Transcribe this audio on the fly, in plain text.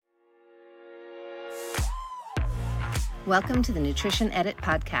Welcome to the Nutrition Edit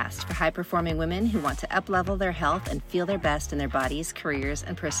podcast for high-performing women who want to uplevel their health and feel their best in their bodies, careers,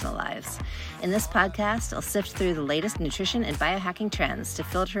 and personal lives. In this podcast, I'll sift through the latest nutrition and biohacking trends to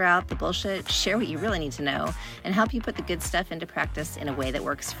filter out the bullshit, share what you really need to know, and help you put the good stuff into practice in a way that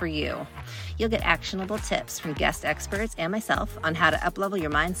works for you. You'll get actionable tips from guest experts and myself on how to uplevel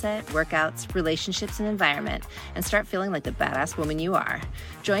your mindset, workouts, relationships, and environment, and start feeling like the badass woman you are.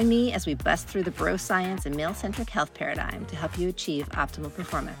 Join me as we bust through the bro science and male-centric health paradigm to help you achieve optimal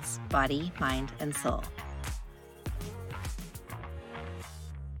performance, body, mind, and soul.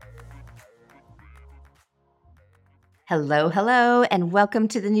 Hello, and welcome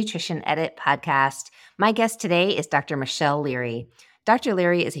to the Nutrition Edit podcast. My guest today is Dr. Michelle Leary. Dr.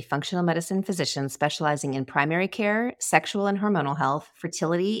 Leary is a functional medicine physician specializing in primary care, sexual and hormonal health,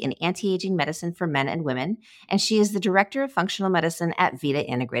 fertility, and anti-aging medicine for men and women, and she is the director of functional medicine at Vita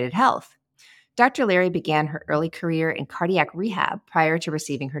Integrated Health. Dr. Leary began her early career in cardiac rehab prior to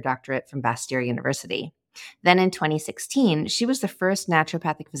receiving her doctorate from Bastyr University. Then in 2016, she was the first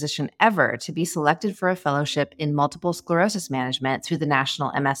naturopathic physician ever to be selected for a fellowship in multiple sclerosis management through the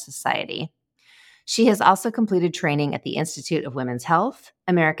National MS Society. She has also completed training at the Institute of Women's Health,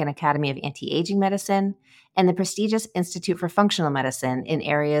 American Academy of Anti-Aging Medicine, and the prestigious Institute for Functional Medicine in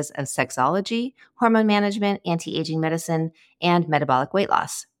areas of sexology, hormone management, anti-aging medicine, and metabolic weight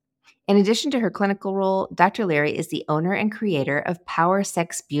loss. In addition to her clinical role, Dr. Leary is the owner and creator of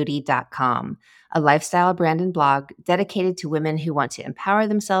PowerSexBeauty.com, a lifestyle brand and blog dedicated to women who want to empower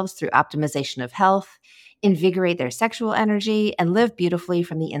themselves through optimization of health, invigorate their sexual energy, and live beautifully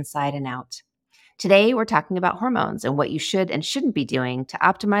from the inside and out. Today, we're talking about hormones and what you should and shouldn't be doing to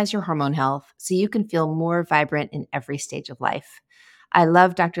optimize your hormone health so you can feel more vibrant in every stage of life. I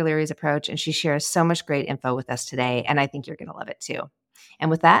love Dr. Leary's approach, and she shares so much great info with us today, and I think you're going to love it too. And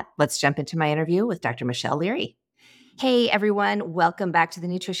with that, let's jump into my interview with Dr. Michelle Leary. Hey, everyone. Welcome back to the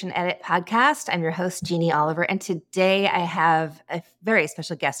Nutrition Edit podcast. I'm your host, Jeannie Oliver, and today I have a very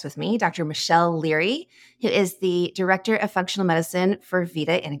special guest with me, Dr. Michelle Leary, who is the Director of Functional Medicine for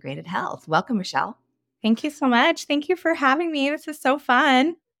Vita Integrated Health. Welcome, Michelle. Thank you so much. Thank you for having me. This is so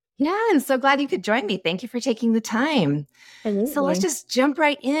fun. Yeah, I'm so glad you could join me. Thank you for taking the time. Absolutely. So let's just jump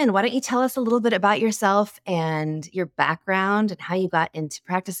right in. Why don't you tell us a little bit about yourself and your background and how you got into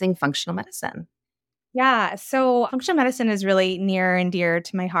practicing functional medicine? Yeah. So functional medicine is really near and dear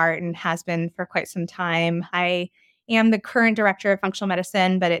to my heart and has been for quite some time. I am the current director of functional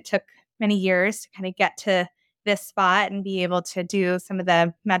medicine, but it took many years to kind of get to this spot and be able to do some of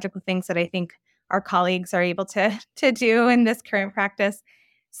the magical things that I think our colleagues are able to do in this current practice.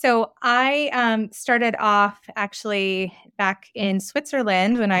 So I started off actually back in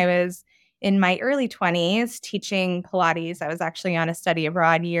Switzerland when I was in my early 20s teaching Pilates. I was actually on a study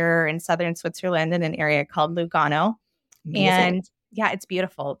abroad year in southern Switzerland in an area called Lugano. Amazing. And yeah, it's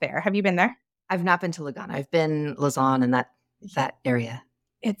beautiful there. Have you been there? I've not been to Lugano. I've been Lausanne and that area.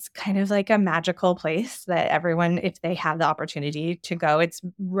 It's kind of like a magical place that everyone, if they have the opportunity to go, it's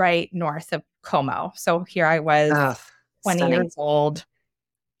right north of Como. So here I was 20 stunning. years old,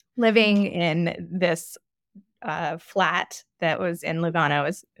 living in this flat that was in Lugano.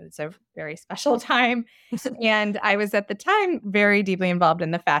 It was a very special time. And I was at the time very deeply involved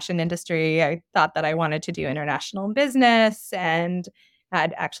in the fashion industry. I thought that I wanted to do international business and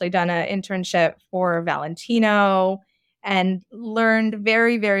had actually done an internship for Valentino and learned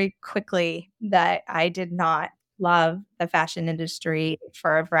very, very quickly that I did not love the fashion industry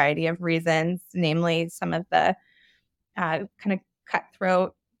for a variety of reasons, namely some of the kind of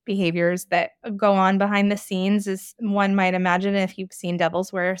cutthroat behaviors that go on behind the scenes, as one might imagine if you've seen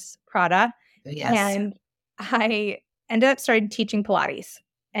Devil's Wears Prada. Yes. And I ended up starting teaching Pilates.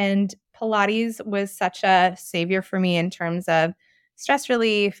 And Pilates was such a savior for me in terms of stress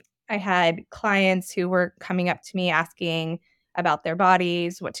relief. I had clients who were coming up to me asking about their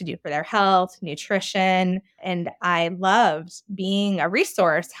bodies, what to do for their health, nutrition. And I loved being a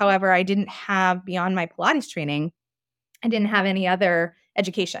resource. However, I didn't have, beyond my Pilates training, I didn't have any other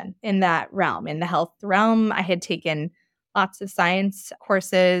education in that realm. In the health realm, I had taken lots of science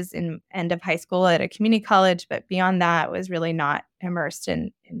courses in end of high school at a community college, but beyond that was really not immersed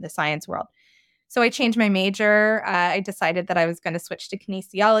in the science world. So I changed my major. I decided that I was going to switch to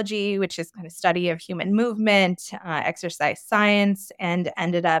kinesiology, which is kind of study of human movement, exercise science, and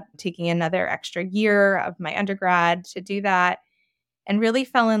ended up taking another extra year of my undergrad to do that, and really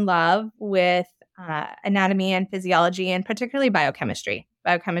fell in love with anatomy and physiology, and particularly biochemistry.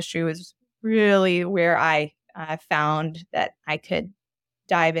 Biochemistry was really where I found that I could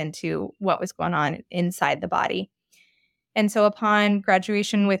dive into what was going on inside the body. And so upon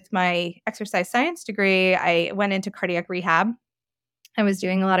graduation with my exercise science degree, I went into cardiac rehab. I was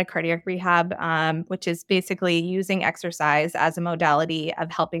doing a lot of cardiac rehab, which is basically using exercise as a modality of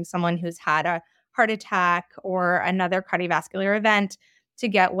helping someone who's had a heart attack or another cardiovascular event to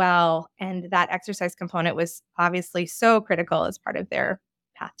get well. And that exercise component was obviously so critical as part of their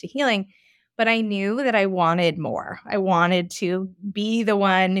path to healing. But I knew that I wanted more. I wanted to be the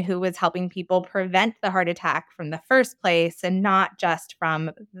one who was helping people prevent the heart attack from the first place and not just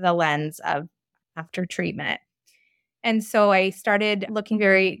from the lens of after treatment. And so I started looking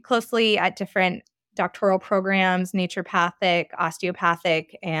very closely at different doctoral programs, naturopathic,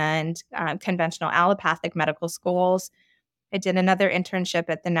 osteopathic, and conventional allopathic medical schools. I did another internship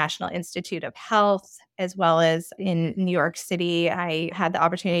at the National Institute of Health, as well as in New York City. I had the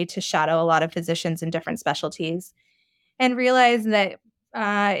opportunity to shadow a lot of physicians in different specialties and realized that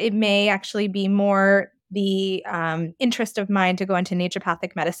it may actually be more the interest of mine to go into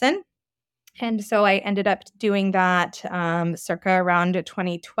naturopathic medicine. And so I ended up doing that circa around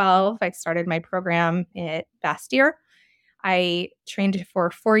 2012. I started my program at Bastyr. I trained for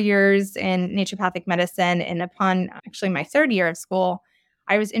 4 years in naturopathic medicine. And upon actually my third year of school,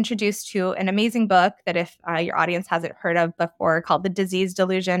 I was introduced to an amazing book that if your audience hasn't heard of before called The Disease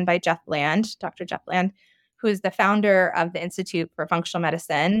Delusion by Jeff Bland, Dr. Jeff Bland, who is the founder of the Institute for Functional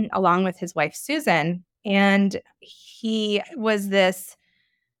Medicine, along with his wife, Susan. And he was this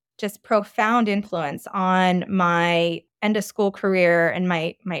just profound influence on my end of school career and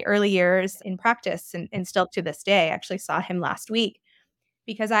my early years in practice and still to this day. I actually saw him last week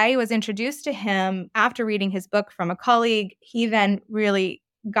because I was introduced to him after reading his book from a colleague. He then really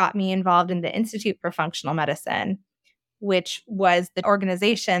got me involved in the Institute for Functional Medicine, which was the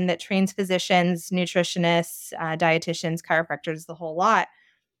organization that trains physicians, nutritionists, dietitians, chiropractors, the whole lot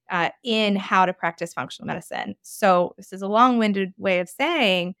in how to practice functional medicine. So this is a long-winded way of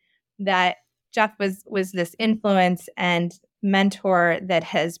saying that Jeff was this influence and mentor that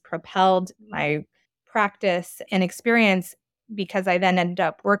has propelled my practice and experience because I then ended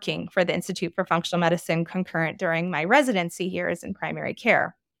up working for the Institute for Functional Medicine concurrent during my residency years in primary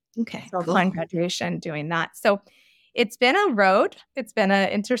care. Okay, So cool. upon graduation doing that. So it's been a road. It's been an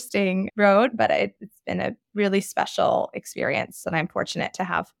interesting road, but it's been a really special experience that I'm fortunate to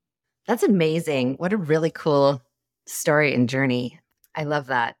have. That's amazing. What a really cool story and journey. I love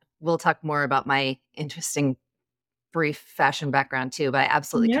that. We'll talk more about my interesting brief fashion background too, but I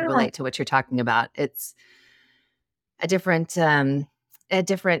absolutely can Yeah. relate to what you're talking about. It's a different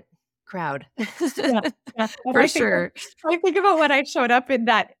crowd. Yeah, yeah, and For sure. I think about when I showed up in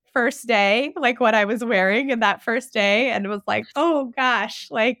that first day, like what I was wearing in that first day, and it was like, "Oh gosh,"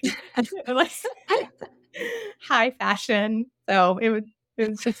 like high fashion. So it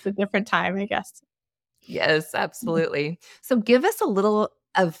was just a different time, I guess. Yes, absolutely. So give us a little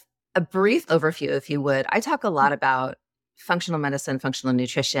of a brief overview, if you would. I talk a lot about functional medicine, functional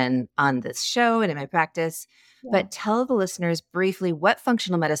nutrition on this show and in my practice, Yeah. but tell the listeners briefly what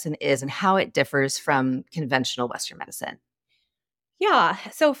functional medicine is and how it differs from conventional Western medicine. Yeah.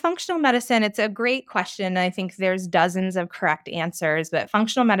 So functional medicine, it's a great question. I think there's dozens of correct answers, but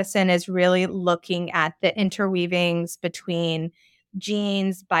functional medicine is really looking at the interweavings between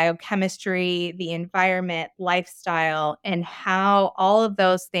genes, biochemistry, the environment, lifestyle, and how all of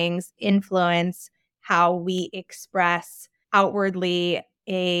those things influence how we express outwardly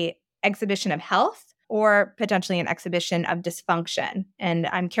a exhibition of health or potentially an exhibition of dysfunction. And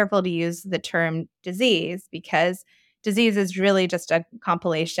I'm careful to use the term disease because disease is really just a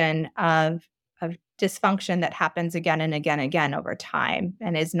compilation of dysfunction that happens again and again and again over time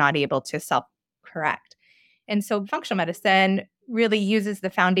and is not able to self-correct. And so functional medicine really uses the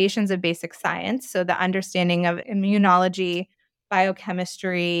foundations of basic science, so the understanding of immunology,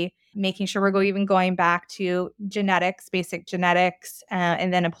 biochemistry, making sure we're even going back to genetics, basic genetics,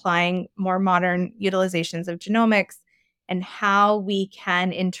 and then applying more modern utilizations of genomics and how we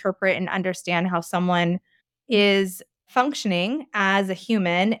can interpret and understand how someone is functioning as a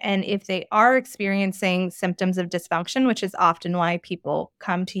human. And if they are experiencing symptoms of dysfunction, which is often why people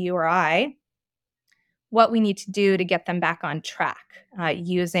come to you or I, what we need to do to get them back on track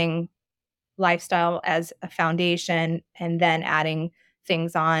using lifestyle as a foundation and then adding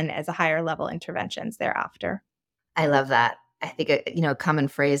things on as a higher level interventions thereafter. I love that. I think a common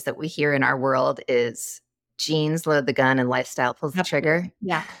phrase that we hear in our world is genes load the gun and lifestyle pulls the trigger.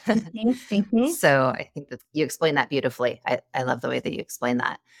 Absolutely. Yeah. Mhm. So I think that you explain that beautifully. I love the way that you explain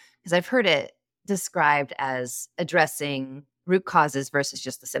that because I've heard it described as addressing root causes versus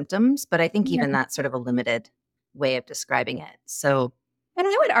just the symptoms, but I think Yeah. even that's sort of a limited way of describing it. So And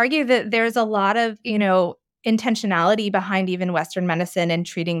I would argue that there's a lot of, intentionality behind even Western medicine and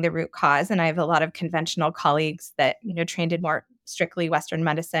treating the root cause. And I have a lot of conventional colleagues that, trained in more strictly Western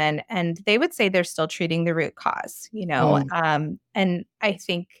medicine, and they would say they're still treating the root cause, Mm. and I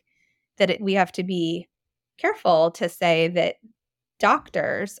think that we have to be careful to say that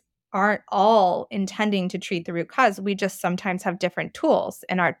doctors aren't all intending to treat the root cause. We just sometimes have different tools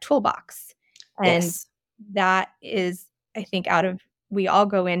in our toolbox. And Yes. that is, I think, we all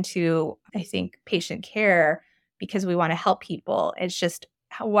go into, I think, patient care because we want to help people. It's just,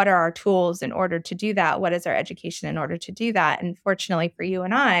 what are our tools in order to do that? What is our education in order to do that? And fortunately for you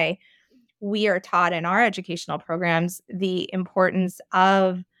and I, we are taught in our educational programs the importance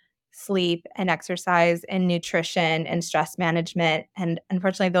of sleep and exercise and nutrition and stress management. And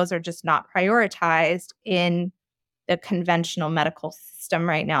unfortunately, those are just not prioritized in the conventional medical system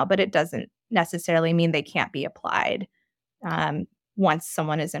right now, but it doesn't necessarily mean they can't be applied once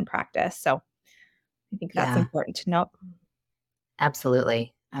someone is in practice. So I think that's Yeah, important to note.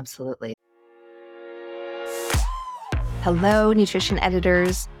 absolutely. Absolutely. Hello, nutrition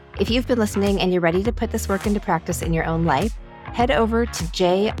editors. If you've been listening and you're ready to put this work into practice in your own life, head over to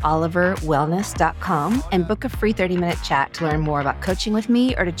joliverwellness.com and book a free 30-minute chat to learn more about coaching with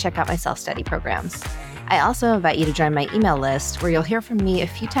me or to check out my self-study programs. I also invite you to join my email list, where you'll hear from me a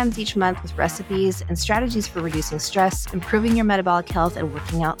few times each month with recipes and strategies for reducing stress, improving your metabolic health, and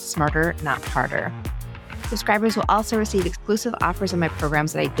working out smarter, not harder. Subscribers will also receive exclusive offers on my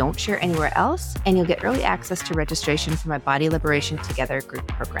programs that I don't share anywhere else, and you'll get early access to registration for my Body Liberation Together group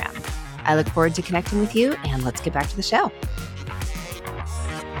program. I look forward to connecting with you, and let's get back to the show.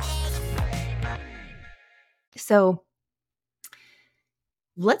 So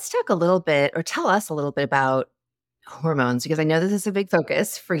let's talk a little bit, or tell us a little bit about hormones, because I know this is a big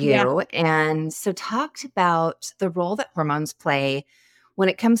focus for Yeah. you. And so talk about the role that hormones play when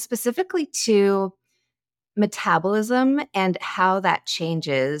it comes specifically to metabolism and how that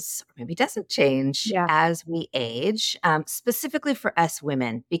changes, or maybe doesn't change, Yeah. as we age, specifically for us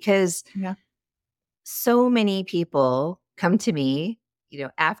women, because Yeah. so many people come to me,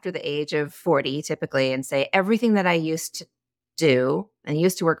 after the age of 40 typically, and say, everything that I used to do and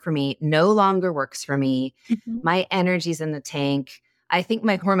used to work for me no longer works for me. Mhm. My energy's in the tank. I think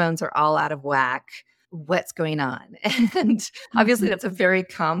my hormones are all out of whack. What's going on? And obviously, Mhm. that's a very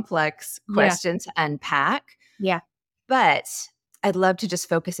complex Yeah. question to unpack. Yeah. But I'd love to just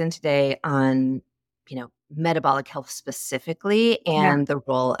focus in today on, metabolic health specifically Yeah. and the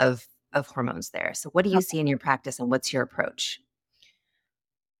role of hormones there. So what do you see in your practice, and what's your approach?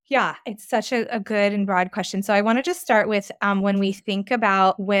 Yeah, it's such a good and broad question. So I want to just start with when we think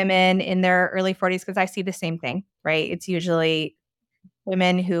about women in their early 40s, because I see the same thing, right? It's usually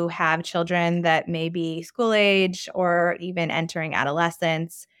women who have children that may be school age or even entering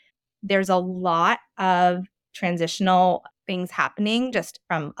adolescence. There's a lot of transitional things happening just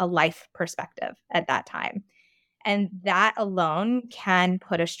from a life perspective at that time. And that alone can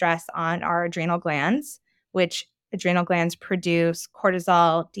put a stress on our adrenal glands, which adrenal glands produce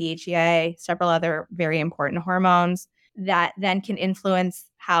cortisol, DHEA, several other very important hormones that then can influence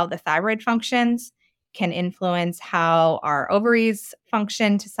how the thyroid functions, can influence how our ovaries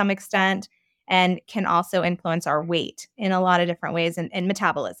function to some extent, and can also influence our weight in a lot of different ways, and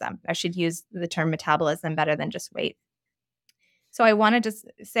metabolism. I should use the term metabolism better than just weight. So I want to just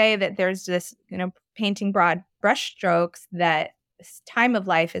say that there's this, painting broad brushstrokes, that time of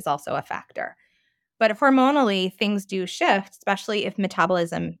life is also a factor. But hormonally, things do shift, especially if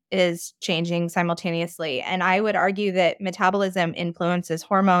metabolism is changing simultaneously. And I would argue that metabolism influences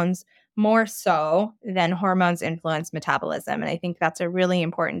hormones more so than hormones influence metabolism. And I think that's a really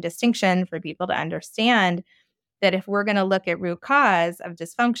important distinction for people to understand, that if we're going to look at root cause of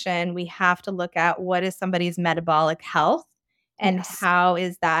dysfunction, we have to look at what is somebody's metabolic health and Yes. how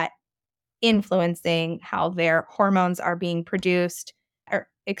is that influencing how their hormones are being produced or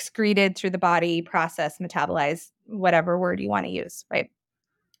excreted through the body, processed, metabolized, whatever word you want to use, right?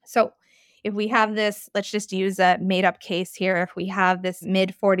 So if we have this, let's just use a made up case here. If we have this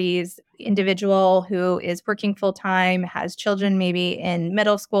mid 40s individual who is working full time, has children maybe in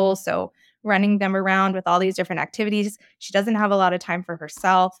middle school, so running them around with all these different activities, she doesn't have a lot of time for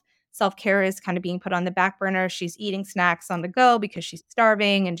herself. Self care is kind of being put on the back burner. She's eating snacks on the go because she's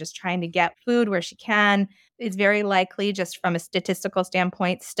starving and just trying to get food where she can. Is very likely, just from a statistical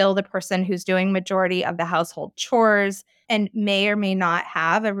standpoint, still the person who's doing majority of the household chores, and may or may not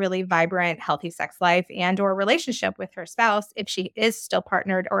have a really vibrant, healthy sex life and or relationship with her spouse if she is still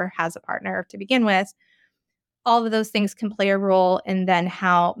partnered or has a partner to begin with. all of those things can play a role in then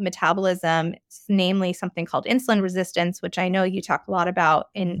how metabolism, namely something called insulin resistance, which I know you talk a lot about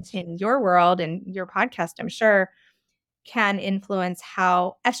in your world and your podcast, I'm sure, can influence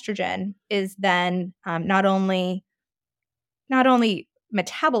how estrogen is then not only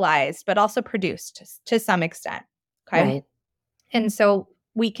metabolized but also produced to some extent. Okay. Right. And so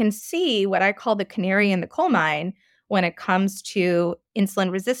we can see what I call the canary in the coal mine when it comes to insulin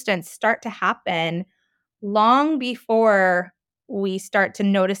resistance start to happen long before we start to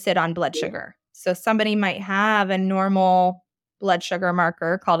notice it on blood sugar. So somebody might have a normal blood sugar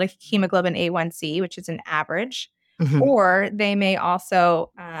marker called a hemoglobin A1C, which is an average, Mhm. or they may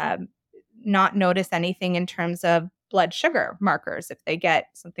also not notice anything in terms of blood sugar markers if they get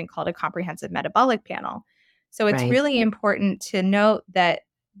something called a comprehensive metabolic panel. So it's Right. really important to note that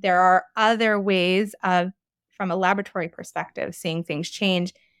there are other ways of, from a laboratory perspective, seeing things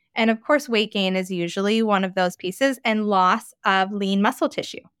change. And of course, weight gain is usually one of those pieces, and loss of lean muscle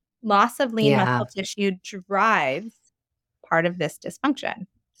tissue. Loss of lean Yeah. muscle tissue drives part of this dysfunction.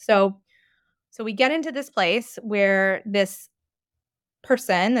 So we get into this place where this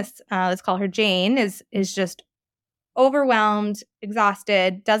person, let's call her Jane, is just overwhelmed,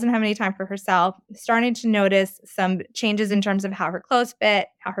 exhausted, doesn't have any time for herself, starting to notice some changes in terms of how her clothes fit,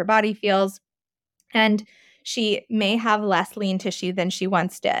 how her body feels, and she may have less lean tissue than she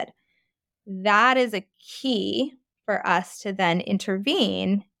once did. That is a key for us to then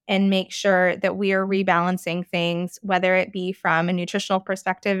intervene and make sure that we are rebalancing things, whether it be from a nutritional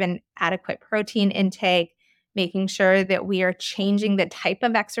perspective and adequate protein intake, making sure that we are changing the type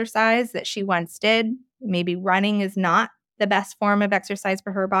of exercise that she once did. Maybe running is not the best form of exercise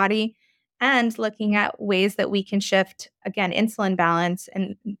for her body, and looking at ways that we can shift, again, insulin balance.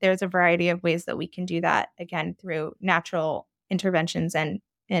 And there's a variety of ways that we can do that, again, through natural interventions and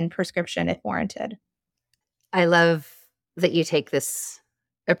prescription if warranted. I love that you take this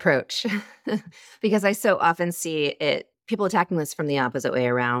approach because I so often see it people attacking this from the opposite way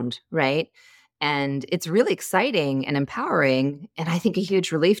around, right? And it's really exciting and empowering. And I think a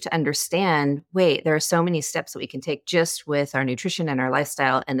huge relief to understand wait, there are so many steps that we can take just with our nutrition and our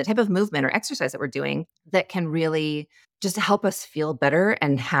lifestyle and the type of movement or exercise that we're doing that can really just help us feel better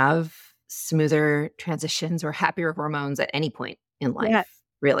and have smoother transitions or happier hormones at any point in Yes. life,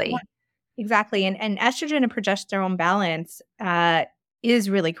 really. Exactly. And estrogen and progesterone balance is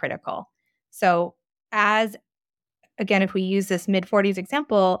really critical. So, as again, if we use this mid 40s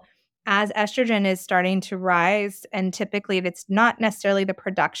example, as estrogen is starting to rise, and typically it's not necessarily the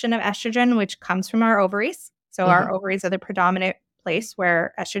production of estrogen, which comes from our ovaries. So, our Mhm. ovaries are the predominant place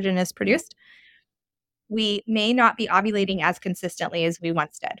where estrogen is produced. We may not be ovulating as consistently as we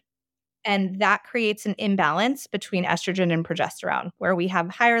once did. And that creates an imbalance between estrogen and progesterone, where we have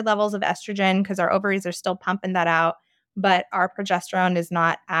higher levels of estrogen because our ovaries are still pumping that out, but our progesterone is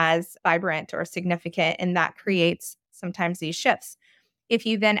not as vibrant or significant. And that creates sometimes these shifts. If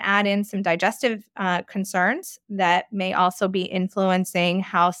you then add in some digestive concerns that may also be influencing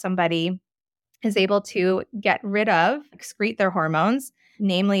how somebody is able to get rid of, excrete their hormones,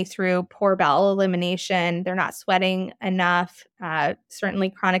 namely through poor bowel elimination. They're not sweating enough,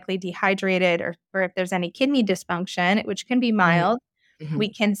 certainly chronically dehydrated, or if there's any kidney dysfunction, which can be Right. mild, Mhm.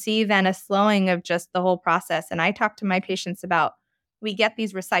 we can see then a slowing of just the whole process. And I talk to my patients about we get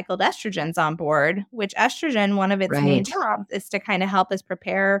these recycled estrogens on board, which estrogen, one of its main Right. jobs is to kind of help us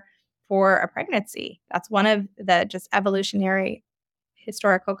prepare for a pregnancy. That's one of the just evolutionary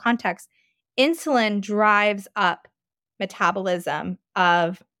historical context. Insulin drives up metabolism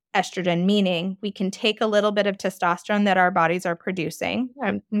of estrogen, meaning we can take a little bit of testosterone that our bodies are producing,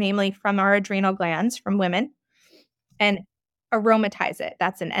 namely from our adrenal glands from women, and aromatize it.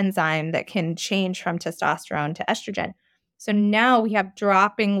 That's an enzyme that can change from testosterone to estrogen. So now we have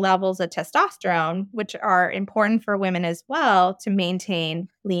dropping levels of testosterone, which are important for women as well to maintain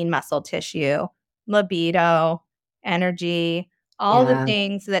lean muscle tissue, libido, energy, all the Yeah.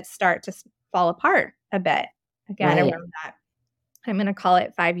 things that start to fall apart a bit. Again, Right. around that, I'm going to call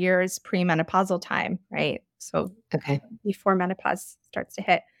it 5 years premenopausal time, right? So Okay. before menopause starts to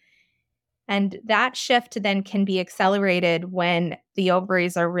hit. And that shift then can be accelerated when the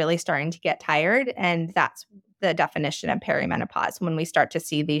ovaries are really starting to get tired. And that's the definition of perimenopause, when we start to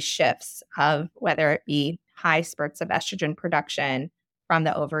see these shifts of whether it be high spurts of estrogen production from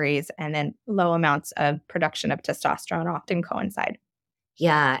the ovaries and then low amounts of production of testosterone often coincide.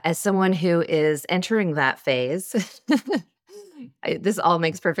 Yeah, as someone who is entering that phase, this all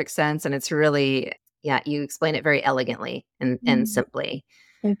makes perfect sense, and it's really yeah, you explain it very elegantly and Mm, simply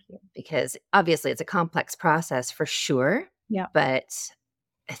thank you. because obviously it's a complex process for sure, Yeah. but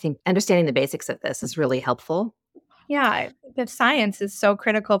I think understanding the basics of this is really helpful. Yeah, the science is so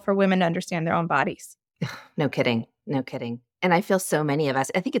critical for women to understand their own bodies. No kidding. No kidding. And I feel so many of us,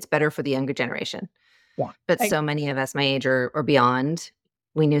 I think it's better for the younger generation, Yeah. but I so many of us my age or beyond,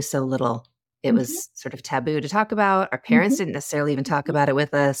 we knew so little. It Mhm, was sort of taboo to talk about. Our parents mhm, didn't necessarily even talk about it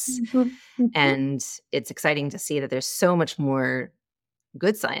with us. mhm, mhm, And it's exciting to see that there's so much more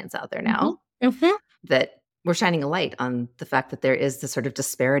good science out there mhm, now mhm. that we're shining a light on the fact that there is this sort of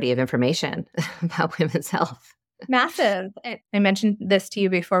disparity of information about women's health. Massive. I mentioned this to you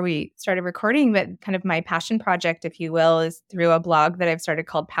before we started recording, but kind of my passion project, if you will, is through a blog that I've started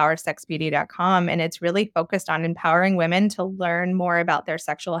called powersexbeauty.com. And it's really focused on empowering women to learn more about their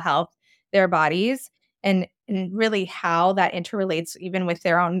sexual health, their bodies, and really how that interrelates even with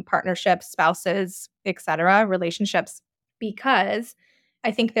their own partnerships, spouses, etc., relationships. Because I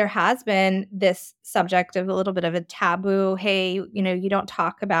think there has been this subject of a little bit of a taboo. Hey, you don't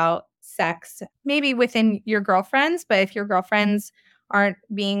talk about sex, maybe within your girlfriends, but if your girlfriends aren't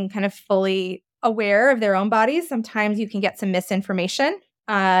being kind of fully aware of their own bodies, sometimes you can get some misinformation.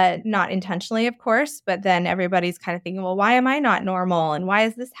 Not intentionally, of course, but then everybody's kind of thinking, well, why am I not normal? And why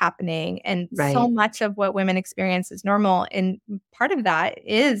is this happening? And so Right. much of what women experience is normal. And part of that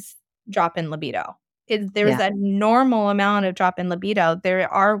is drop in libido. There's Yeah. a normal amount of drop in libido. There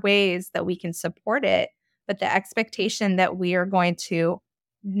are ways that we can support it, but the expectation that we are going to,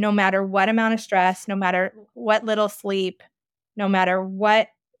 no matter what amount of stress, no matter what little sleep, no matter what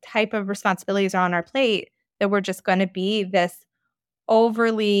type of responsibilities are on our plate, that we're just going to be this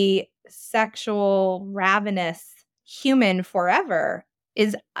overly sexual, ravenous human forever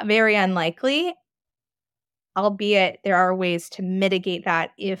is very unlikely, albeit there are ways to mitigate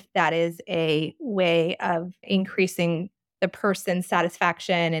that if that is a way of increasing the person's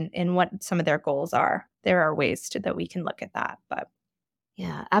satisfaction and what some of their goals are. There are ways that we can look at that. But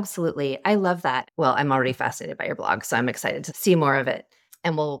Yeah, absolutely. I love that. Well, I'm already fascinated by your blog, so I'm excited to see more of it.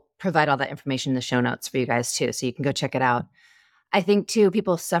 And we'll provide all that information in the show notes for you guys too, so you can go check it out. I think too,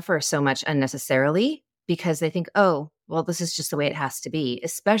 people suffer so much unnecessarily because they think, oh, well, this is just the way it has to be,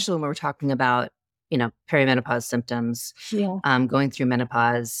 especially when we're talking about, perimenopause symptoms, yeah. going through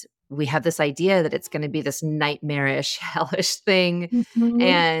menopause. We have this idea that it's going to be this nightmarish, hellish thing. Mhm.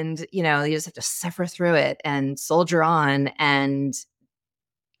 And, you just have to suffer through it and soldier on and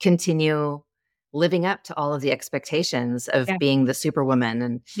continue living up to all of the expectations of Yeah. being the superwoman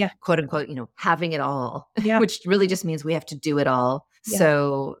and Yeah. quote unquote, having it all, Yeah. which really just means we have to do it all. Yeah.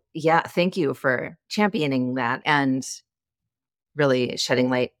 So, yeah, thank you for championing that and really shedding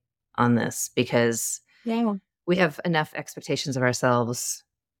light on this because Yeah. we have enough expectations of ourselves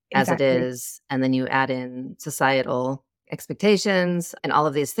as it Exactly. is. And then you add in societal expectations and all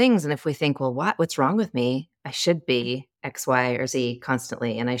of these things. And if we think, well, what's wrong with me? I should be X, Y, or Z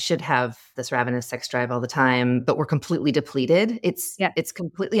constantly. And I should have this ravenous sex drive all the time, but we're completely depleted. It's Yeah. it's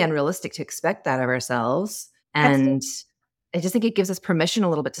completely unrealistic to expect that of ourselves. Absolutely. And I just think it gives us permission a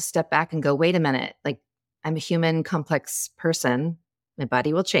little bit to step back and go, wait a minute, like I'm a human, complex person. My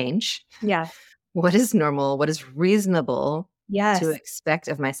body will change. Yes. What is normal? What is reasonable to Yes. expect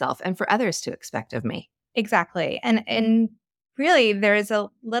of myself and for others to expect of me? Exactly. And really there is a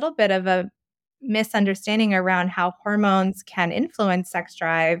little bit of a misunderstanding around how hormones can influence sex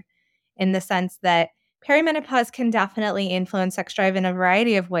drive in the sense that perimenopause can definitely influence sex drive in a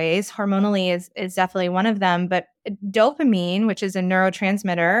variety of ways. Hormonally is definitely one of them, but dopamine, which is a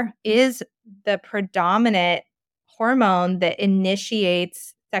neurotransmitter, is the predominant hormone that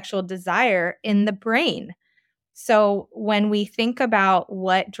initiates sexual desire in the brain. So when we think about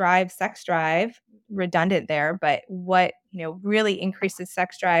what drives sex drive, redundant there, but what, really increases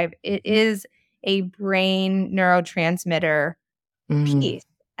sex drive, it is a brain neurotransmitter Mm, piece.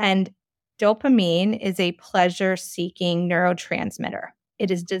 And dopamine is a pleasure seeking neurotransmitter.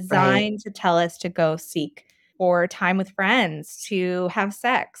 It is right. designed to tell us to go seek for time with friends, to have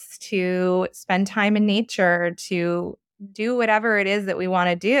sex, to spend time in nature, to do whatever it is that we want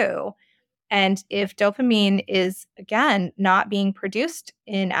to do. And if dopamine is, again, not being produced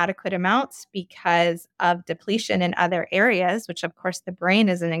in adequate amounts because of depletion in other areas, which of course the brain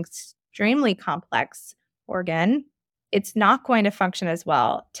is an extremely complex organ, it's not going to function as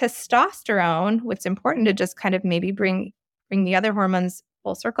well. Testosterone, what's important to just kind of maybe bring the other hormones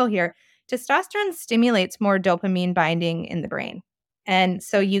full circle here, testosterone stimulates more dopamine binding in the brain. And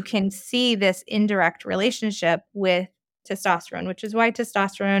so you can see this indirect relationship with testosterone, which is why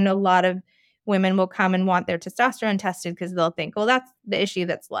testosterone, a lot of women will come and want their testosterone tested because they'll think, well, that's the issue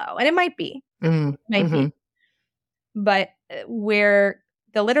that's low. And it Mm, might be. mhm. But where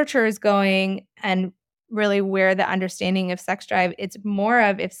the literature is going and really where the understanding of sex drive, it's more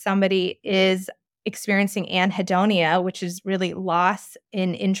of if somebody is experiencing anhedonia, which is really loss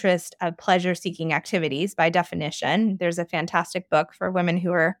in interest of pleasure-seeking activities by definition. There's a fantastic book for women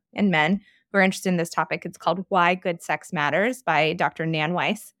who are and men who are interested in this topic. It's called Why Good Sex Matters by Dr. Nan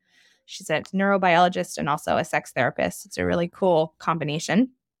Weiss. She's a neurobiologist and also a sex therapist. It's a really cool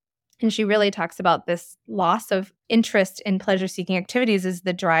combination. And she really talks about this loss of interest in pleasure-seeking activities as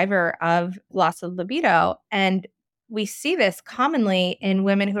the driver of loss of libido. And we see this commonly in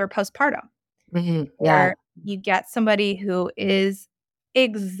women who are postpartum, Yeah. where you get somebody who is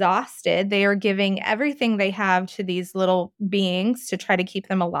exhausted. They are giving everything they have to these little beings to try to keep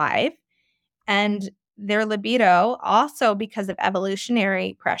them alive. And their libido, also because of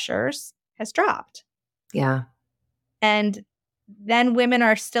evolutionary pressures, has dropped. Yeah. And then women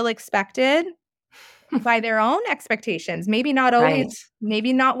are still expected by their own expectations. Maybe not always, Right.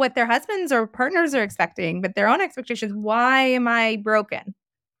 maybe not what their husbands or partners are expecting, but their own expectations. Why am I broken?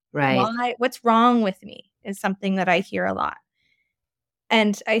 Right. Why? What's wrong with me is something that I hear a lot.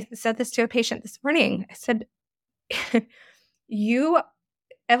 And I said this to a patient this morning. I said, you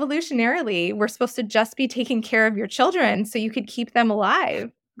evolutionarily were supposed to just be taking care of your children so you could keep them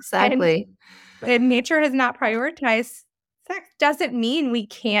alive. Exactly. And nature has not prioritized sex. Doesn't mean we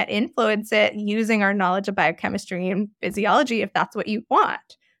can't influence it using our knowledge of biochemistry and physiology if that's what you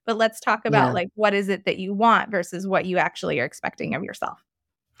want. But let's talk about Yeah. like what is it that you want versus what you actually are expecting of yourself.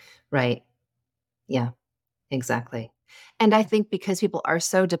 Right. Yeah, exactly. And I think because people are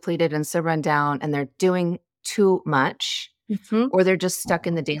so depleted and so run down and they're doing too much, or they're just stuck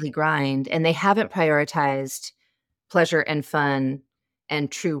in the daily grind and they haven't prioritized pleasure and fun and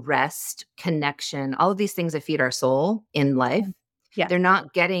true rest, connection, all of these things that feed our soul in life, Yeah. they're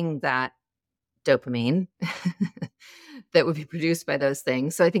not getting that dopamine that would be produced by those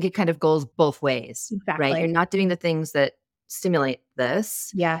things. So I think it kind of goes both ways, right? Exactly. You're not doing the things that stimulate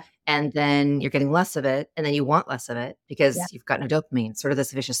this. Yeah. And then you're getting less of it. And then you want less of it because Yeah. you've got no dopamine, sort of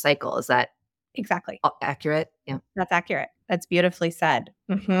this vicious cycle. Is that Exactly. accurate? Yeah. That's accurate. That's beautifully said.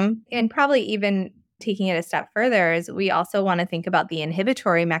 And probably even taking it a step further is we also want to think about the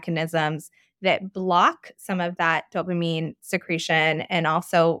inhibitory mechanisms that block some of that dopamine secretion and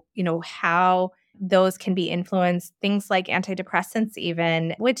also, how those can be influenced, things like antidepressants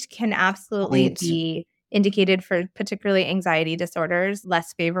even, which can absolutely Right. be indicated for particularly anxiety disorders,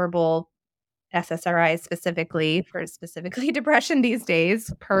 less favorable SSRIs specifically for specifically depression these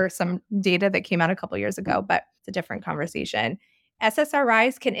days, per some data that came out a couple years ago, but it's a different conversation.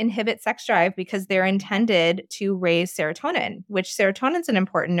 SSRIs can inhibit sex drive because they're intended to raise serotonin, which serotonin is an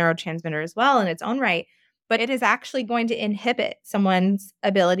important neurotransmitter as well in its own right, but it is actually going to inhibit someone's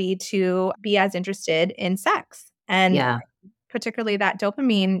ability to be as interested in sex and particularly that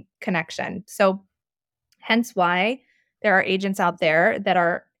dopamine connection. So hence why there are agents out there that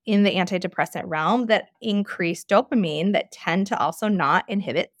are in the antidepressant realm that increase dopamine that tend to also not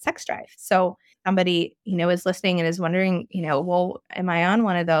inhibit sex drive. So somebody, is listening and is wondering, well, am I on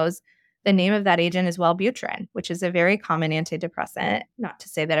one of those? The name of that agent is Wellbutrin, which is a very common antidepressant. Not to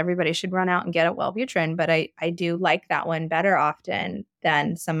say that everybody should run out and get a Wellbutrin, but I do like that one better often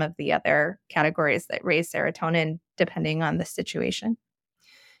than some of the other categories that raise serotonin depending on the situation.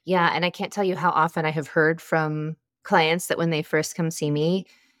 Yeah. And I can't tell you how often I have heard from clients that when they first come see me,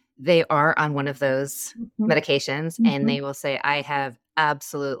 they are on one of those medications and they will say, I have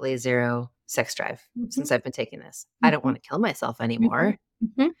absolutely zero sex drive since I've been taking this. I don't want to kill myself anymore,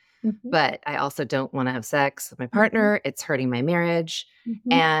 but I also don't want to have sex with my partner. It's hurting my marriage.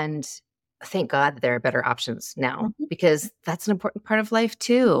 And thank God that there are better options now because that's an important part of life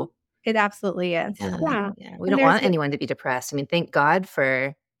too. It absolutely is. Yeah. We don't want anyone to be depressed. I mean, thank God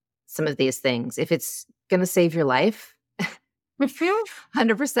for some of these things. If it's going to save your life,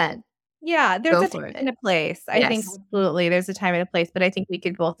 100%. Yeah, there's a time and a place. I think absolutely there's a time and a place, but I think we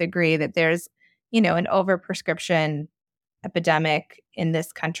could both agree that there's, an overprescription epidemic in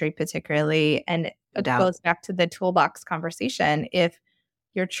this country particularly. And it goes back to the toolbox conversation. If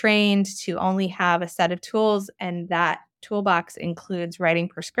you're trained to only have a set of tools and that toolbox includes writing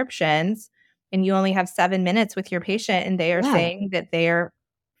prescriptions and you only have 7 minutes with your patient and they are saying that they're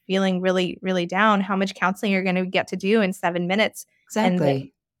feeling really, really down, how much counseling you're going to get to do in 7 minutes. Exactly.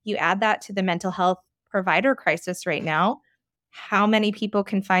 And you add that to the mental health provider crisis right now. How many people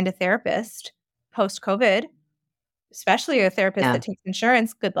can find a therapist post-COVID, especially a therapist that takes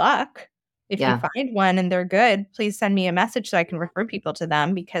insurance? Good luck. If you find one and they're good, please send me a message so I can refer people to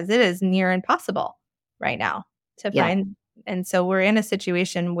them because it is near impossible right now to find. And so we're in a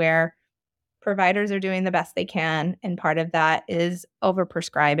situation where providers are doing the best they can. And part of that is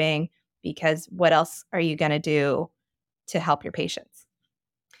overprescribing. because what else are you going to do to help your patients?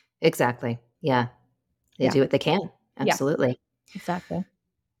 Exactly. Yeah. They Yeah. do what they can. Yeah, Absolutely. exactly.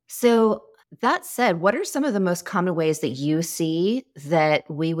 So, that said, what are some of the most common ways that you see that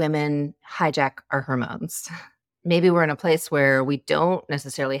we women hijack our hormones? Maybe we're in a place where we don't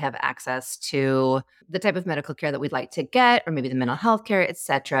necessarily have access to the type of medical care that we'd like to get, or maybe the mental health care, et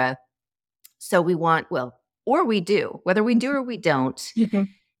cetera. So we want, well, or we do, whether we do or we don't, Mhm.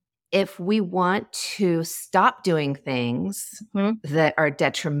 if we want to stop doing things Mhm. that are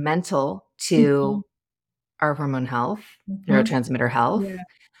detrimental to Mhm. our hormone health, Mhm. neurotransmitter health, Yeah.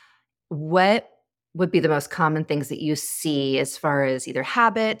 what would be the most common things that you see as far as either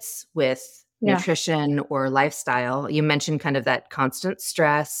habits with Yeah. nutrition or lifestyle? You mentioned kind of that constant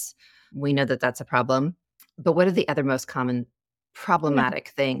stress. We know that that's a problem. But what are the other most common Yeah. problematic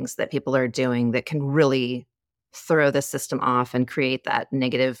things that people are doing that can really throw the system off and create that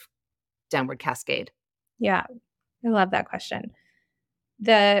negative downward cascade? Yeah. I love that question.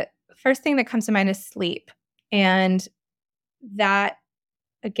 The first thing that comes to mind is sleep. And that,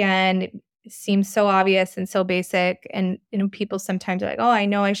 again, seems so obvious and so basic. And people sometimes are like, oh, I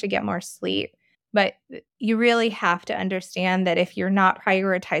know I should get more sleep. But you really have to understand that if you're not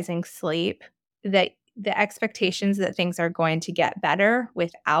prioritizing sleep, that the expectations that things are going to get better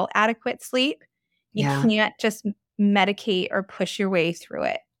without adequate sleep, you Yeah. can't just medicate or push your way through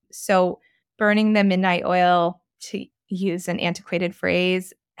it. So, burning the midnight oil, to use an antiquated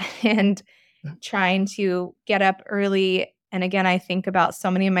phrase, and trying to get up early. And again, I think about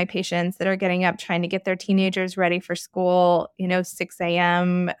so many of my patients that are getting up trying to get their teenagers ready for school, 6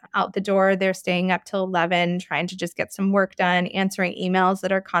 a.m. out the door. They're staying up till 11, trying to just get some work done, answering emails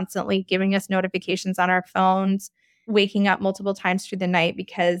that are constantly giving us notifications on our phones, waking up multiple times through the night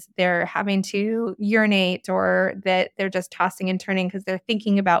because they're having to urinate or that they're just tossing and turning because they're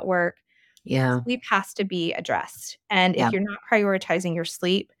thinking about work. Yeah. Sleep has to be addressed. And if Yeah. you're not prioritizing your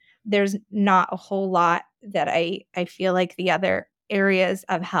sleep, there's not a whole lot that I feel like the other areas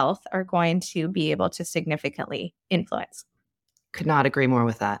of health are going to be able to significantly influence. Could not agree more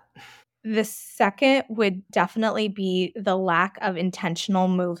with that. The second would definitely be the lack of intentional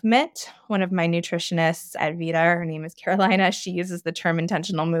movement. One of my nutritionists at Vita, her name is Carolina, she uses the term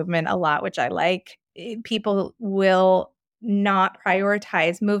intentional movement a lot, which I like. People will not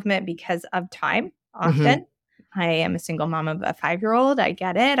prioritize movement because of time Hmm. often. I am a single mom of a 5-year-old. I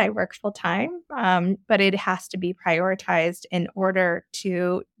get it. I work full time, but it has to be prioritized in order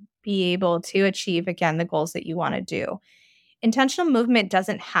to be able to achieve, again, the goals that you want to do. Intentional movement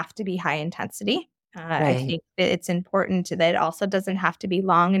doesn't have to be high intensity. I Right. think that it's important that it also doesn't have to be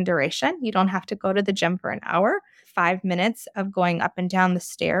long in duration. You don't have to go to the gym for an hour. 5 minutes of going up and down the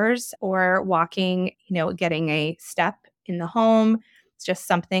stairs or walking, getting a step in the home. It's just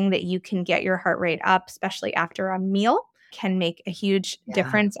something that you can get your heart rate up, especially after a meal, can make a huge Yeah.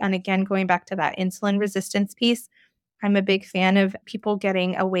 difference. And again, going back to that insulin resistance piece, I'm a big fan of people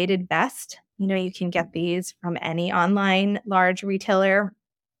getting a weighted vest. You can get these from any online large retailer,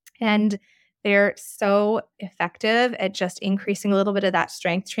 and they're so effective at just increasing a little bit of that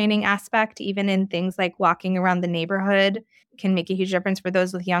strength training aspect, even in things like walking around the neighborhood can make a huge difference for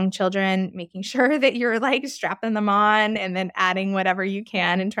those with young children, making sure that you're like strapping them on and then adding whatever you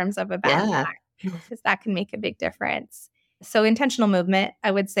can in terms of a Yeah. backpack, because that can make a big difference. So intentional movement,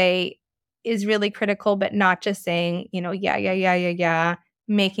 I would say, is really critical, but not just saying, yeah, yeah, yeah, yeah, yeah,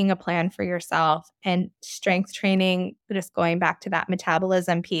 making a plan for yourself. And strength training, just going back to that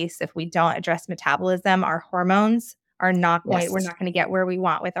metabolism piece. If we don't address metabolism, our hormones are not going, we're Yes. not going to get where we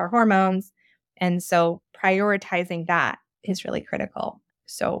want with our hormones. And so prioritizing that is really critical.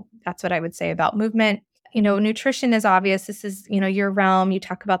 So that's what I would say about movement. Nutrition is obvious. This is, your realm. You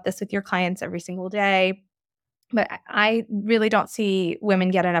talk about this with your clients every single day. But I really don't see women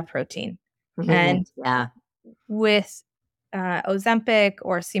get enough protein. Mhm. And Yeah. with Ozempic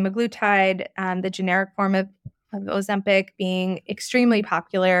or semaglutide, the generic form of Ozempic being extremely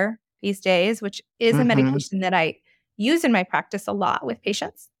popular these days, which is a Mhm. medication that I use in my practice a lot with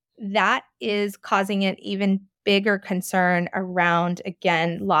patients, that is causing an even bigger concern around,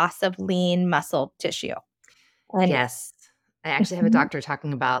 again, loss of lean muscle tissue. And Yes. I actually have a Mhm. doctor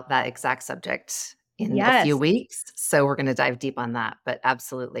talking about that exact subject in a few Yes, weeks, so we're gonna dive deep on that, but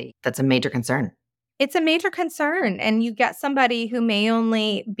absolutely, that's a major concern. it's a major concern, and you get somebody who may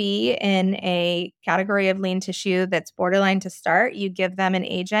only be in a category of lean tissue that's borderline to start. You give them an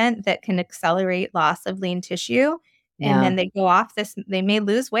agent that can accelerate loss of lean tissue, and Yeah. then they go off this, they may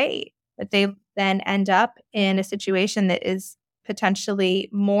lose weight, but they then end up in a situation that is potentially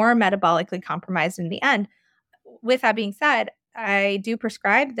more metabolically compromised in the end. With that being said, I do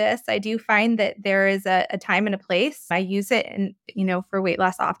prescribe this. I do find that there is a time and a place. I use it and, for weight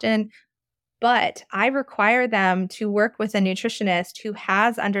loss often, but I require them to work with a nutritionist who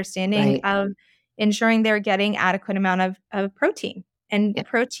has understanding Right. of ensuring they're getting adequate amount of protein. And Yeah.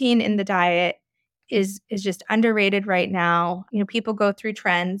 protein in the diet is just underrated right now. People go through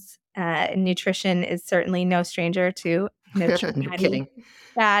trends. And nutrition is certainly no stranger to No trendy kidding.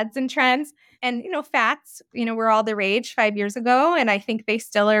 fads and trends. And fats, were all the rage 5 years ago, and I think they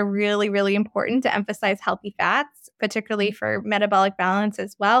still are really, really important to emphasize healthy fats, particularly for metabolic balance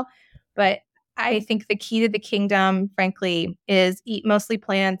as well. But I think the key to the kingdom, frankly, is eat mostly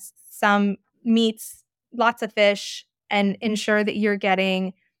plants, some meats, lots of fish, and ensure that you're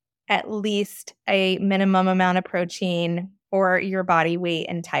getting at least a minimum amount of protein for your body weight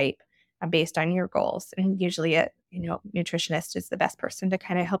and type based on your goals. And usually a nutritionist is the best person to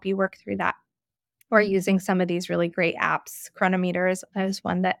kind of help you work through that. Or using some of these really great apps. Chronometer is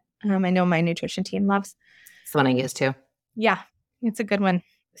one that I know my nutrition team loves. It's the one I use too. Yeah, it's a good one.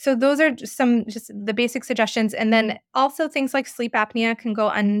 So those are just the basic suggestions. And then also things like sleep apnea can go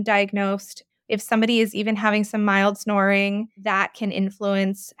undiagnosed. If somebody is even having some mild snoring, that can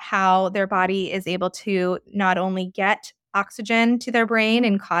influence how their body is able to not only get oxygen to their brain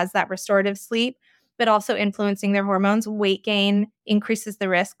and cause that restorative sleep, but also influencing their hormones. Weight gain increases the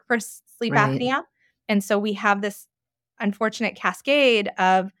risk for sleep Right. apnea. And so we have this unfortunate cascade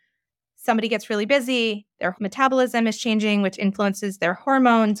of somebody gets really busy, their metabolism is changing, which influences their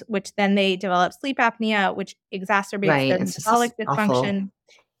hormones, which then they develop sleep apnea, which exacerbates Right. their It's just metabolic awful. dysfunction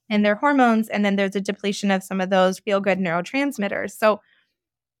and their hormones. And then there's a depletion of some of those feel good neurotransmitters. So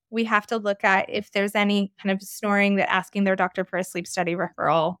we have to look at if there's any kind of snoring, that asking their doctor for a sleep study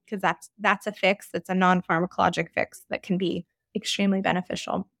referral, because that's a fix. That's a non-pharmacologic fix that can be extremely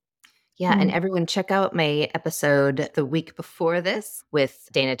beneficial. Yeah, and everyone check out my episode the week before this with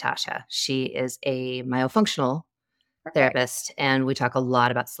Dana Tasha. She is a myofunctional Perfect. therapist, and we talk a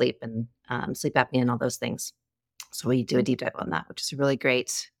lot about sleep and sleep apnea and all those things. So we do a deep dive on that, which is a really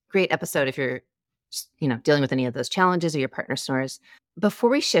great episode if you're dealing with any of those challenges or your partner snores. Before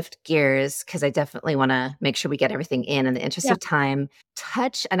we shift gears, because I definitely want to make sure we get everything in the interest Yeah. of time,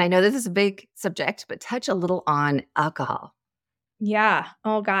 touch, and I know this is a big subject, but touch a little on alcohol. Yeah.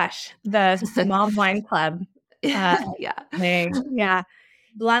 Oh gosh. The small wine club Yeah. thing. Yeah.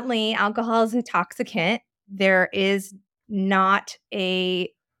 Bluntly, alcohol is a toxicant. There is not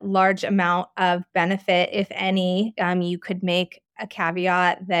a large amount of benefit, if any. You could make a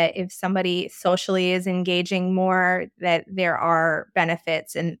caveat that if somebody socially is engaging more, that there are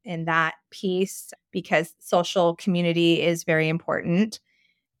benefits in that piece, because social community is very important.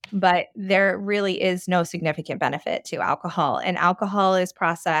 But there really is no significant benefit to alcohol. And alcohol is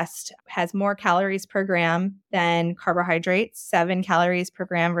processed, has more calories per gram than carbohydrates, 7 calories per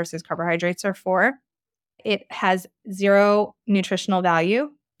gram versus carbohydrates are 4. It has zero nutritional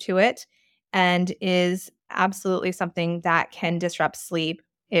value to it and is absolutely something that can disrupt sleep.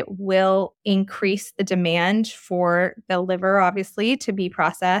 It will increase the demand for the liver, obviously, to be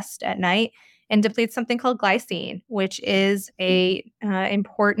processed at night, and depletes something called glycine, which is a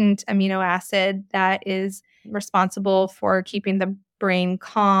important amino acid that is responsible for keeping the brain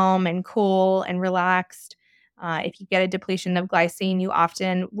calm and cool and relaxed. If you get a depletion of glycine, you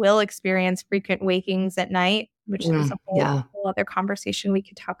often will experience frequent wakings at night, which is a Yeah. whole other conversation we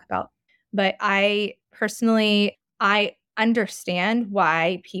could talk about. But I personally, I understand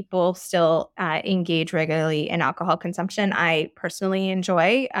why people still engage regularly in alcohol consumption. I personally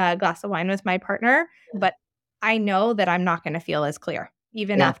enjoy a glass of wine with my partner, but I know that I'm not going to feel as clear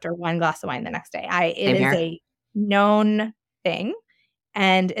even Yeah. after one glass of wine the next day. It Same is here. a known thing.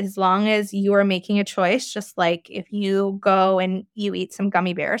 And as long as you are making a choice, just like if you go and you eat some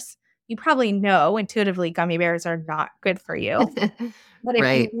gummy bears, you probably know intuitively gummy bears are not good for you. But if you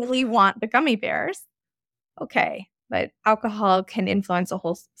Right. really want the gummy bears, okay. But alcohol can influence a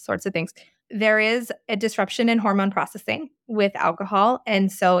whole sorts of things. There is a disruption in hormone processing with alcohol.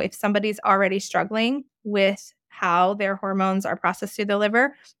 And so if somebody's already struggling with how their hormones are processed through the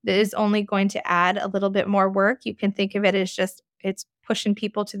liver, that is only going to add a little bit more work. You can think of it as just it's pushing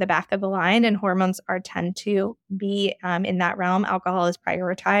people to the back of the line, and hormones are tend to be in that realm. Alcohol is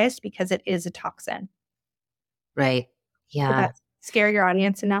prioritized because it is a toxin. Right. Did Yeah. that scare your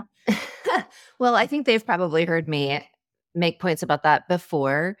audience enough? Well, I think they've probably heard me make points about that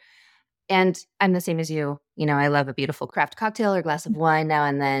before. And I'm the same as you. I love a beautiful craft cocktail or glass of wine now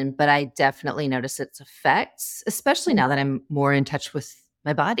and then, but I definitely notice its effects, especially now that I'm more in touch with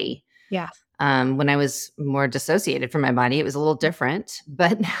my body. Yeah. When I was more dissociated from my body, it was a little different,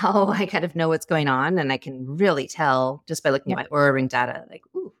 but now I kind of know what's going on and I can really tell just by looking at Yep. my Oura Ring data, like,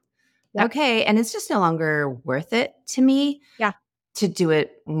 ooh, Yep. okay. And it's just no longer worth it to me Yeah. to do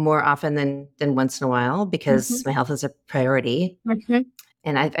it more often than once in a while because Mhm. my health is a priority. Mhm.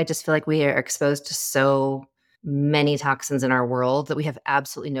 And I just feel like we are exposed to so many toxins in our world that we have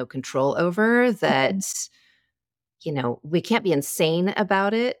absolutely no control over that, we can't be insane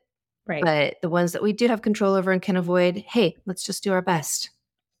about it. Right. But the ones that we do have control over and can avoid, hey, let's just do our best.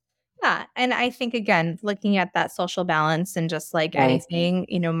 Yeah, and I think again, looking at that social balance and just like Right. anything,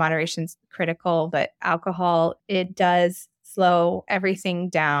 moderation's critical, but alcohol, it does slow everything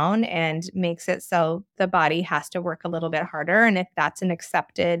down and makes it so the body has to work a little bit harder. And if that's an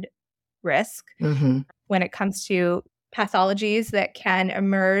accepted risk Hmm. when it comes to pathologies that can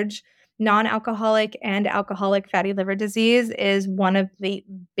emerge, non-alcoholic and alcoholic fatty liver disease is one of the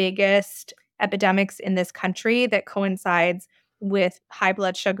biggest epidemics in this country that coincides with high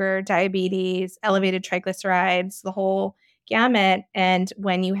blood sugar, diabetes, elevated triglycerides, the whole gamut. And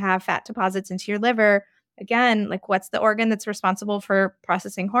when you have fat deposits into your liver, again, like what's the organ that's responsible for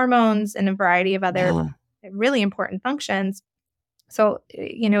processing hormones and a variety of other Yeah. really important functions? So,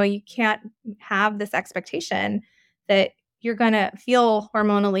 you can't have this expectation that you're going to feel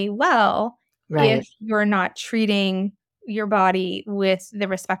hormonally well if Right. you're not treating your body with the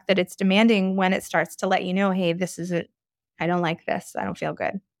respect that it's demanding when it starts to let you know, hey, this is it. I don't like this. I don't feel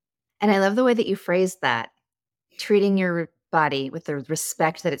good. And I love the way that you phrased that, treating your body with the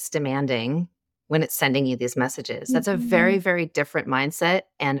respect that it's demanding when it's sending you these messages. That's a very, Mhm. very different mindset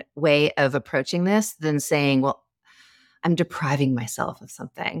and way of approaching this than saying, well, I'm depriving myself of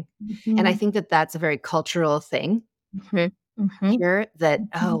something. And I Mhm. think that that's a very cultural thing Mhm. Mhm. here that,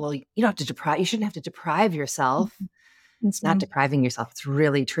 oh, Mhm. well, you don't have to deprive, you shouldn't have to deprive yourself. Mhm. It's not Mhm. depriving yourself. It's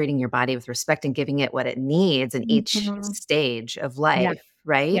really treating your body with respect and giving it what it needs in each Mhm. stage of Yeah. life, Yeah.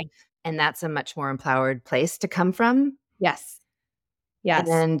 right? And that's a much more empowered place to come from. Yes. Yes.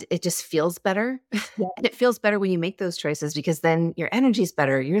 And it just feels better. Yeah. And it feels better when you make those choices because then your energy's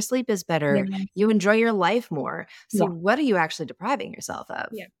better, your sleep is better, Yes. you enjoy your life more. So, Yeah. what are you actually depriving yourself of?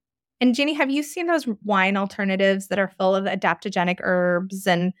 Yeah. And Jeannie, have you seen those wine alternatives that are full of adaptogenic herbs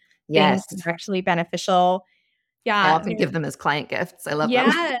and things that Yes. are actually beneficial? I Yeah. often give them as client gifts. I love them.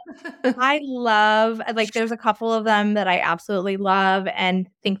 Yeah. I love like, there's a couple of them that I absolutely love and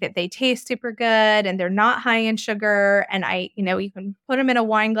think that they taste super good and they're not high in sugar. And you can put them in a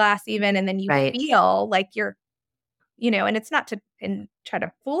wine glass even, and then you Right. feel like and it's not to and try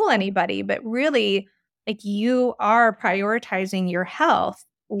to fool anybody, but really, like, you are prioritizing your health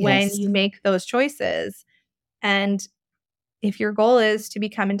when Yes. you make those choices. And if your goal is to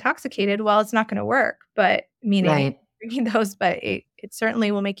become intoxicated, well, it's not going to work. But meaning Right. drinking those, but it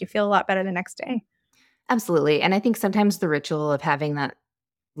certainly will make you feel a lot better the next day. Absolutely. And I think sometimes the ritual of having that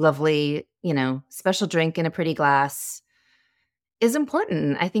lovely, special drink in a pretty glass is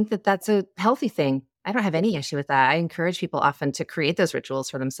important. I think that that's a healthy thing. I don't have any issue with that. I encourage people often to create those rituals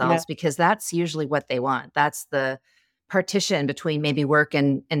for Yeah. themselves because that's usually what they want. That's the partition between maybe work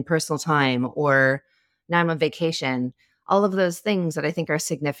and personal time, or now I'm on vacation. All of those things that I think are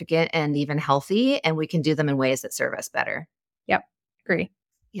significant and even healthy, and we can do them in ways that serve us better. Yep. Agree.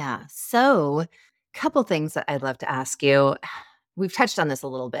 Yeah. So, couple things that I'd love to ask you. We've touched on this a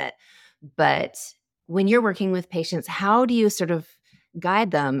little bit, but when you're working with patients, how do you sort of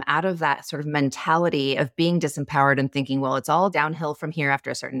guide them out of that sort of mentality of being disempowered and thinking, well, it's all downhill from here after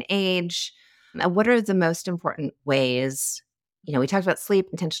a certain age? What are the most important ways? We talked about sleep,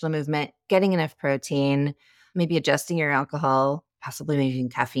 intentional movement, getting enough protein, maybe adjusting your alcohol, possibly maybe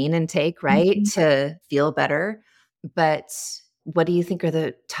caffeine intake, right? Mhm. To feel better. But what do you think are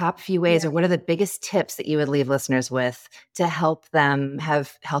the top few ways, Yeah. or what are the biggest tips that you would leave listeners with to help them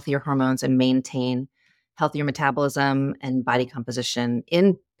have healthier hormones and maintain healthier metabolism and body composition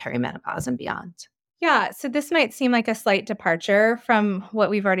in perimenopause and beyond? Yeah, so this might seem like a slight departure from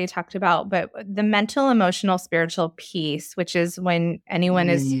what we've already talked about, but the mental, emotional, spiritual piece, which is when anyone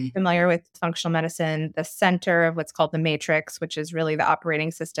is Mm, familiar with functional medicine, the center of what's called the matrix, which is really the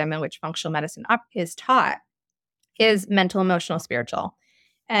operating system in which functional medicine is taught, is mental, emotional, spiritual.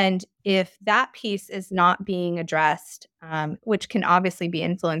 And if that piece is not being addressed, which can obviously be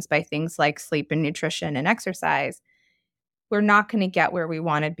influenced by things like sleep and nutrition and exercise, we're not going to get where we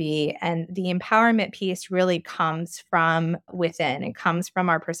want to be. And the empowerment piece really comes from within. It comes from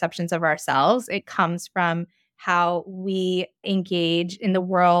our perceptions of ourselves. It comes from how we engage in the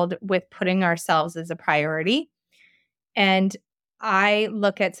world with putting ourselves as a priority. And I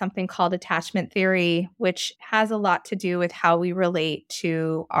look at something called attachment theory, which has a lot to do with how we relate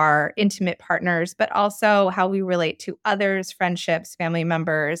to our intimate partners, but also how we relate to others, friendships, family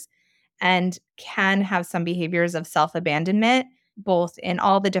members, and can have some behaviors of self-abandonment, both in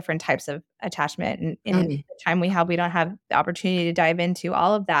all the different types of attachment. And in Mm. the time we have, we don't have the opportunity to dive into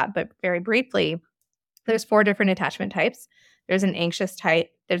all of that, but very briefly, there's 4 different attachment types. There's an anxious type,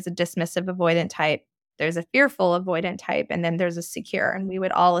 there's a dismissive avoidant type, there's a fearful avoidant type, and then there's a secure, and we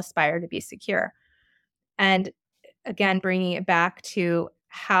would all aspire to be secure. And again, bringing it back to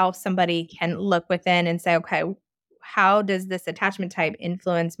how somebody can look within and say, okay, how does this attachment type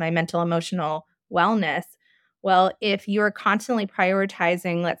influence my mental emotional wellness? Well, if you're constantly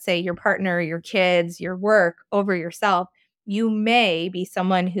prioritizing, let's say, your partner, your kids, your work over yourself, you may be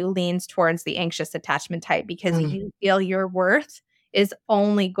someone who leans towards the anxious attachment type because Mm. you feel your worth is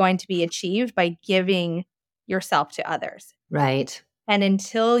only going to be achieved by giving yourself to others. Right. And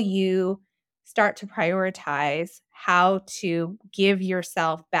until you start to prioritize how to give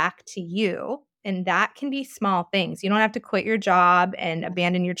yourself back to you, and that can be small things. You don't have to quit your job and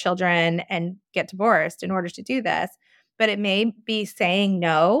abandon your children and get divorced in order to do this, but it may be saying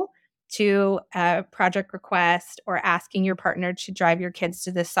no to a project request or asking your partner to drive your kids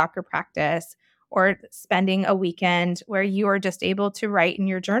to this soccer practice or spending a weekend where you are just able to write in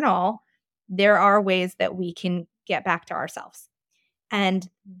your journal. There are ways that we can get back to ourselves. And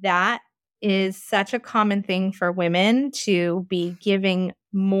that is such a common thing for women to be giving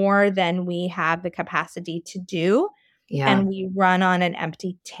more than we have the capacity to do. Yeah. And we run on an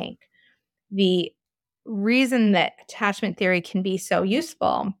empty tank. The reason that attachment theory can be so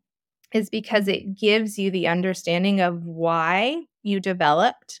useful is because it gives you the understanding of why you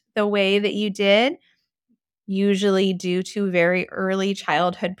developed the way that you did, usually due to very early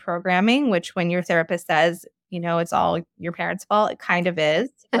childhood programming, which when your therapist says, it's all your parents' fault, it kind of is.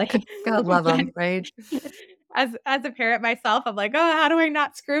 Like, God love them, right? as a parent myself, I'm like, oh, how do I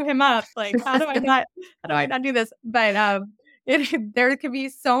not screw him up? Like, how do I not do this? But there could be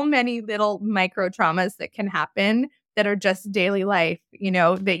so many little micro traumas that can happen that are just daily life,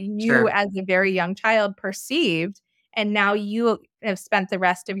 that you Sure. as a very young child perceived. And now you have spent the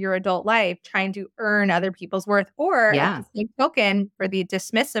rest of your adult life trying to earn other people's worth. Or at Yeah. the same token, for the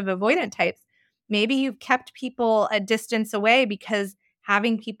dismissive avoidant types, maybe you've kept people a distance away because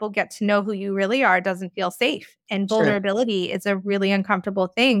having people get to know who you really are doesn't feel safe. And Sure. vulnerability is a really uncomfortable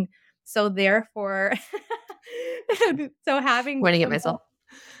thing. So therefore, so having Winning it some myself.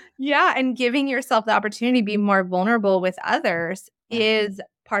 yeah, and giving yourself the opportunity to be more vulnerable with others Yeah. is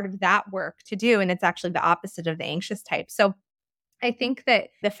part of that work to do. And it's actually the opposite of the anxious type. So I think that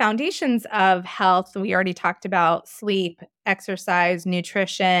the foundations of health, we already talked about sleep, exercise,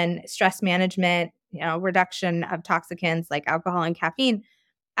 nutrition, stress management, reduction of toxicants like alcohol and caffeine.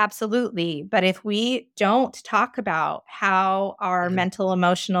 Absolutely. But if we don't talk about how our Yeah. mental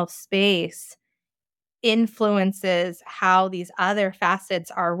emotional space influences how these other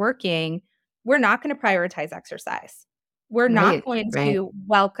facets are working, we're not going to prioritize exercise. We're not Right. going Right. to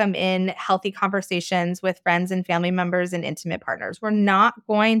welcome in healthy conversations with friends and family members and intimate partners. We're not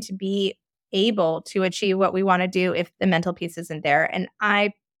going to be able to achieve what we want to do if the mental piece isn't there. And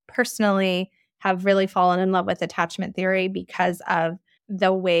I personally have really fallen in love with attachment theory because of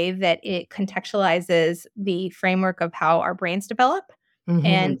the way that it contextualizes the framework of how our brains develop Mm-hmm.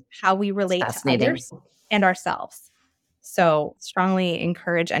 and how we It's relate to fascinating. others and ourselves. So, strongly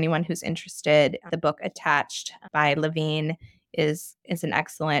encourage anyone who's interested. The book Attached by Levine is an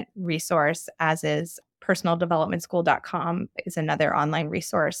excellent resource, as is personaldevelopmentschool.com is another online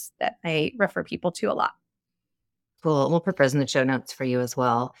resource that I refer people to a lot. Cool. We'll put those in the show notes for you as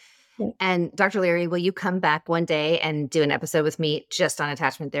well. Oh And Dr. Leary, will you come back one day and do an episode with me just on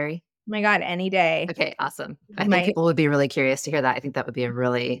attachment theory? my God, any day. Okay, awesome. I think My people would be really curious to hear that. I think that would be a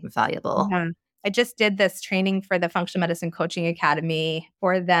really valuable. Yeah. I just did this training for the Functional Medicine Coaching Academy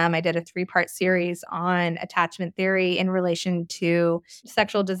for them. I did a 3-part series on attachment theory in relation to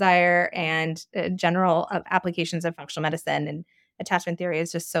sexual desire and general applications of functional medicine. And attachment theory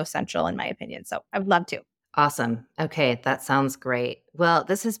is just so central, in my opinion. So I'd love to. Awesome. Okay, that sounds great. Well,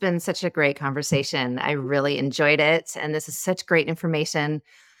 this has been such a great conversation. I really enjoyed it. And this is such great information.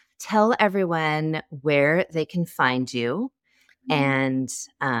 Tell everyone where they can find you. And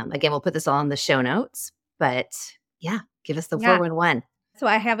again, we'll put this all in the show notes. But yeah, give us the Yeah. 411. So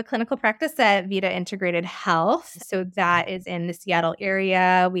I have a clinical practice at Vita Integrated Health. So that is in the Seattle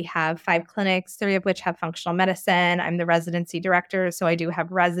area. We have 5 clinics, 3 of which have functional medicine. I'm the residency director, so I do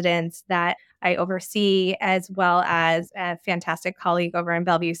have residents that I oversee, as well as a fantastic colleague over in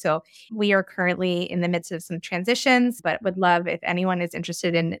Bellevue. So we are currently in the midst of some transitions, but would love if anyone is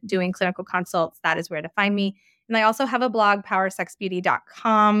interested in doing clinical consults, that is where to find me. And I also have a blog,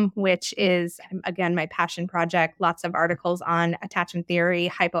 powersexbeauty.com, which is, again, my passion project. Lots of articles on attachment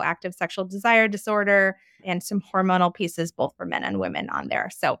theory, hypoactive sexual desire disorder, and some hormonal pieces, both for men and women on there.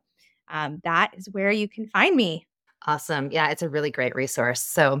 So that is where you can find me. Awesome. Yeah, it's a really great resource.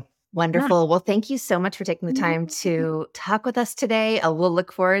 So wonderful. Well, thank you so much for taking the time to talk with us today. We'll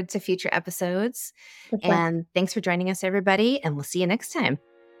look forward to future episodes. For sure. And thanks for joining us, everybody. And we'll see you next time.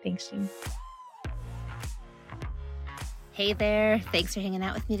 Thanks, Jean. Hey there. Thanks for hanging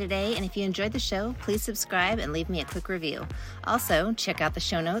out with me today. And if you enjoyed the show, please subscribe and leave me a quick review. Also, check out the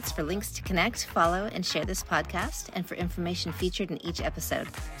show notes for links to connect, follow, and share this podcast, and for information featured in each episode.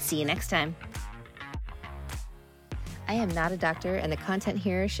 See you next time. I am not a doctor, and the content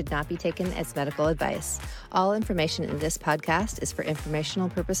here should not be taken as medical advice. All information in this podcast is for informational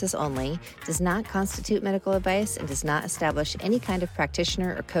purposes only, does not constitute medical advice, and does not establish any kind of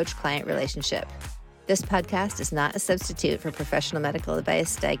practitioner or coach-client relationship. This podcast is not a substitute for professional medical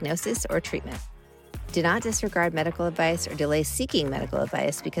advice, diagnosis, or treatment. Do not disregard medical advice or delay seeking medical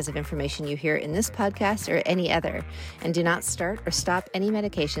advice because of information you hear in this podcast or any other, and do not start or stop any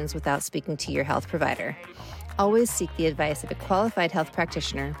medications without speaking to your health provider. Always seek the advice of a qualified health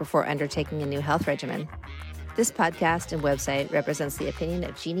practitioner before undertaking a new health regimen. This podcast and website represents the opinion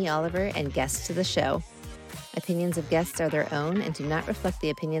of Jeannie Oliver and guests to the show. Opinions of guests are their own and do not reflect the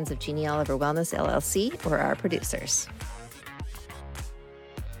opinions of Jeannie Oliver Wellness, LLC, or our producers.